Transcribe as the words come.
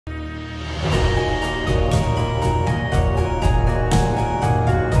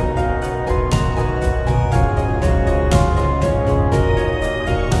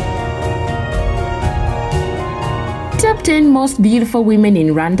Top 10 Most Beautiful Women in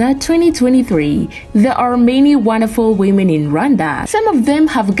Rwanda 2023. There are many wonderful women in Rwanda. Some of them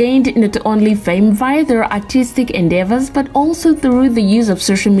have gained not only fame via their artistic endeavors but also through the use of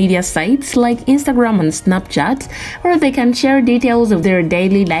social media sites like Instagram and Snapchat, where they can share details of their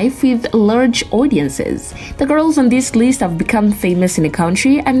daily life with large audiences. The girls on this list have become famous in the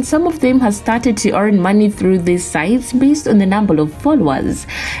country, and some of them have started to earn money through these sites based on the number of followers.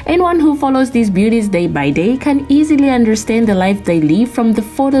 Anyone who follows these beauties day by day can easily understand the life they live from the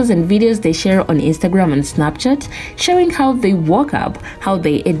photos and videos they share on Instagram and Snapchat, showing how they woke up, how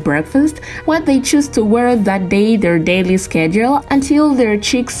they ate breakfast, what they choose to wear that day, their daily schedule, until their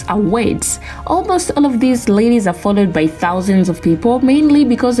cheeks are wet. Almost all of these ladies are followed by thousands of people, mainly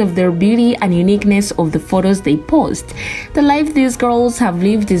because of their beauty and uniqueness of the photos they post. The life these girls have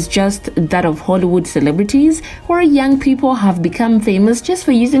lived is just that of Hollywood celebrities, where young people have become famous just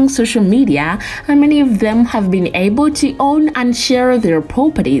for using social media, and many of them have been able to own and share their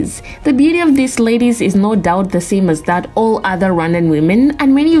properties. The beauty of these ladies is no doubt the same as that all other Rwandan women,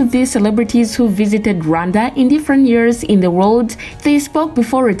 and many of these celebrities who visited Rwanda in different years in the world, they spoke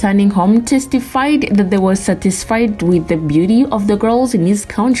before returning home, testified that they were satisfied with the beauty of the girls in this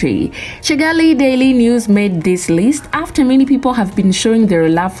country. Kigali Daily News made this list after many people have been showing their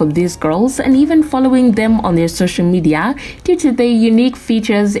love for these girls and even following them on their social media due to the unique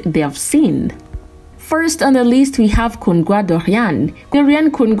features they have seen. First on the list, we have Kundwa Dorian.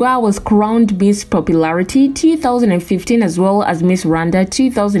 Dorian Kundwa was crowned Miss Popularity 2015 as well as Miss Rwanda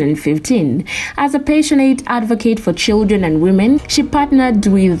 2015. As a passionate advocate for children and women, she partnered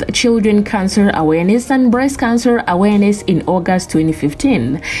with Children Cancer Awareness and Breast Cancer Awareness in August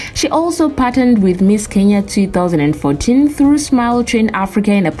 2015. She also partnered with Miss Kenya 2014 through Smile Train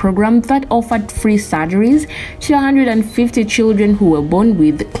Africa in a program that offered free surgeries to 150 children who were born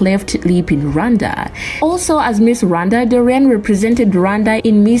with cleft lip in Rwanda. Also, as Miss Rwanda, Dorian represented Rwanda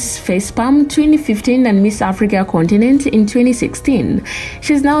in Miss Facepalm 2015 and Miss Africa Continent in 2016.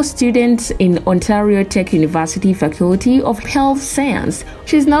 She is now a student in Ontario Tech University Faculty of Health Science.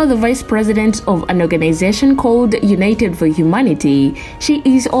 She is now the Vice President of an organization called United for Humanity. She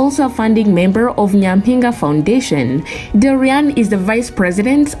is also a founding member of Nyampinga Foundation. Dorian is the Vice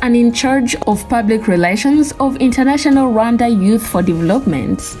President and in charge of Public Relations of International Rwanda Youth for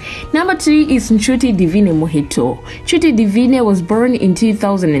Development. Number 2 is Nshuti Divine Mohito. Nshuti Divine was born in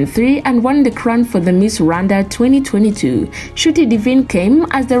 2003 and won the crown for the Miss Rwanda 2022. Nshuti Divine came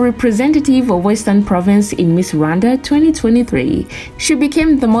as the representative of Western Province in Miss Rwanda 2023. She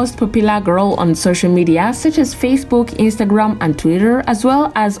became the most popular girl on social media such as Facebook, Instagram, and Twitter, as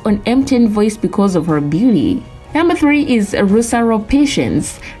well as on MTN Voice because of her beauty. Number 3 is Rusaro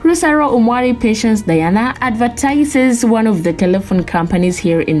Patience. Rusaro Umwari Patience Diana advertises one of the telephone companies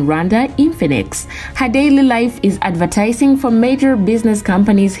here in Rwanda, Infinix. Her daily life is advertising for major business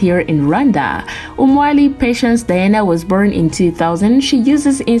companies here in Rwanda. Umwari Patience Diana was born in 2000. She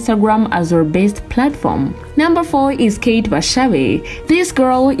uses Instagram as her best platform. Number 4 is Kate Bashabe. This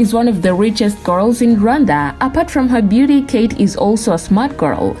girl is one of the richest girls in Rwanda. Apart from her beauty, Kate is also a smart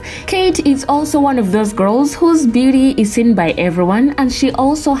girl. Kate is also one of those girls whose beauty is seen by everyone, and she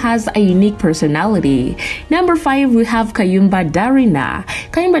also has a unique personality. Number 5, we have Kayumba Darina.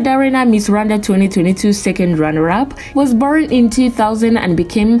 Kayumba Darina, Miss Rwanda 2022 second runner-up, was born in 2000 and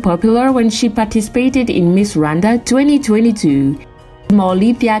became popular when she participated in Miss Rwanda 2022.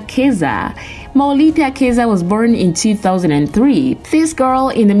 Maulithia Keza. Maulithia Keza was born in 2003. This girl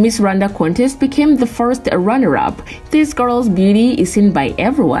in the Miss Rwanda contest became the first runner-up. This girl's beauty is seen by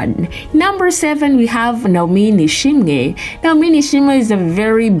everyone. Number 7, we have Naomi Nishimwe. Naomi Nishimwe is a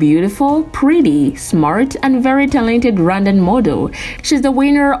very beautiful, pretty, smart, and very talented Rwandan model. She's the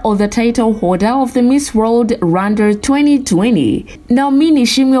winner of the title holder of the Miss World Rwanda 2020. Naomi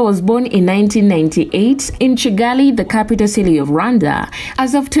Nishimwe was born in 1998 in Kigali, the capital city of Rwanda.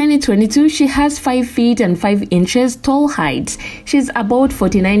 As of 2022, she has 5 feet and 5 inches tall height. She's about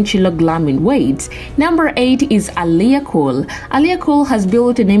 49 kilograms in weight. Number 8 is Alia Cole. Alia Cole has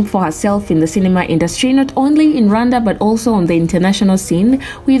built a name for herself in the cinema industry, not only in Rwanda but also on the international scene,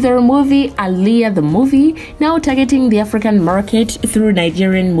 with her movie Alia the Movie now targeting the African market through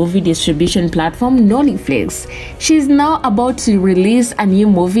Nigerian movie distribution platform Nollyflix. She's now about to release a new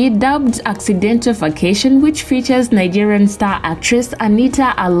movie dubbed Accidental Vacation, which features Nigerian star actress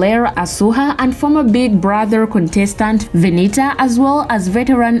Anita Alera Asuha and former Big Brother contestant Venita, as well as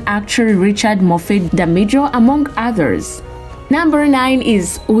veteran actor Richard Moffat Damijo, among others. Number 9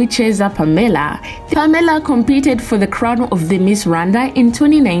 is Uwicheza Pamela. Pamela competed for the crown of the Miss Rwanda in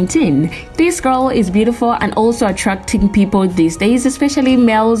 2019. This girl is beautiful and also attracting people these days, especially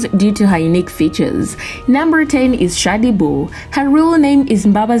males, due to her unique features. Number 10 is Shadibu. Her real name is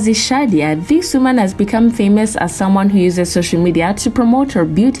Mbabazi Shadia. This woman has become famous as someone who uses social media to promote her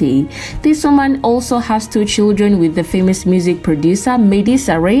beauty. This woman also has 2 children with the famous music producer Medi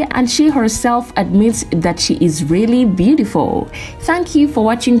Saray, and she herself admits that she is really beautiful. Thank you for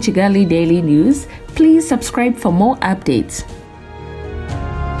watching Kigali Daily News. Please subscribe for more updates.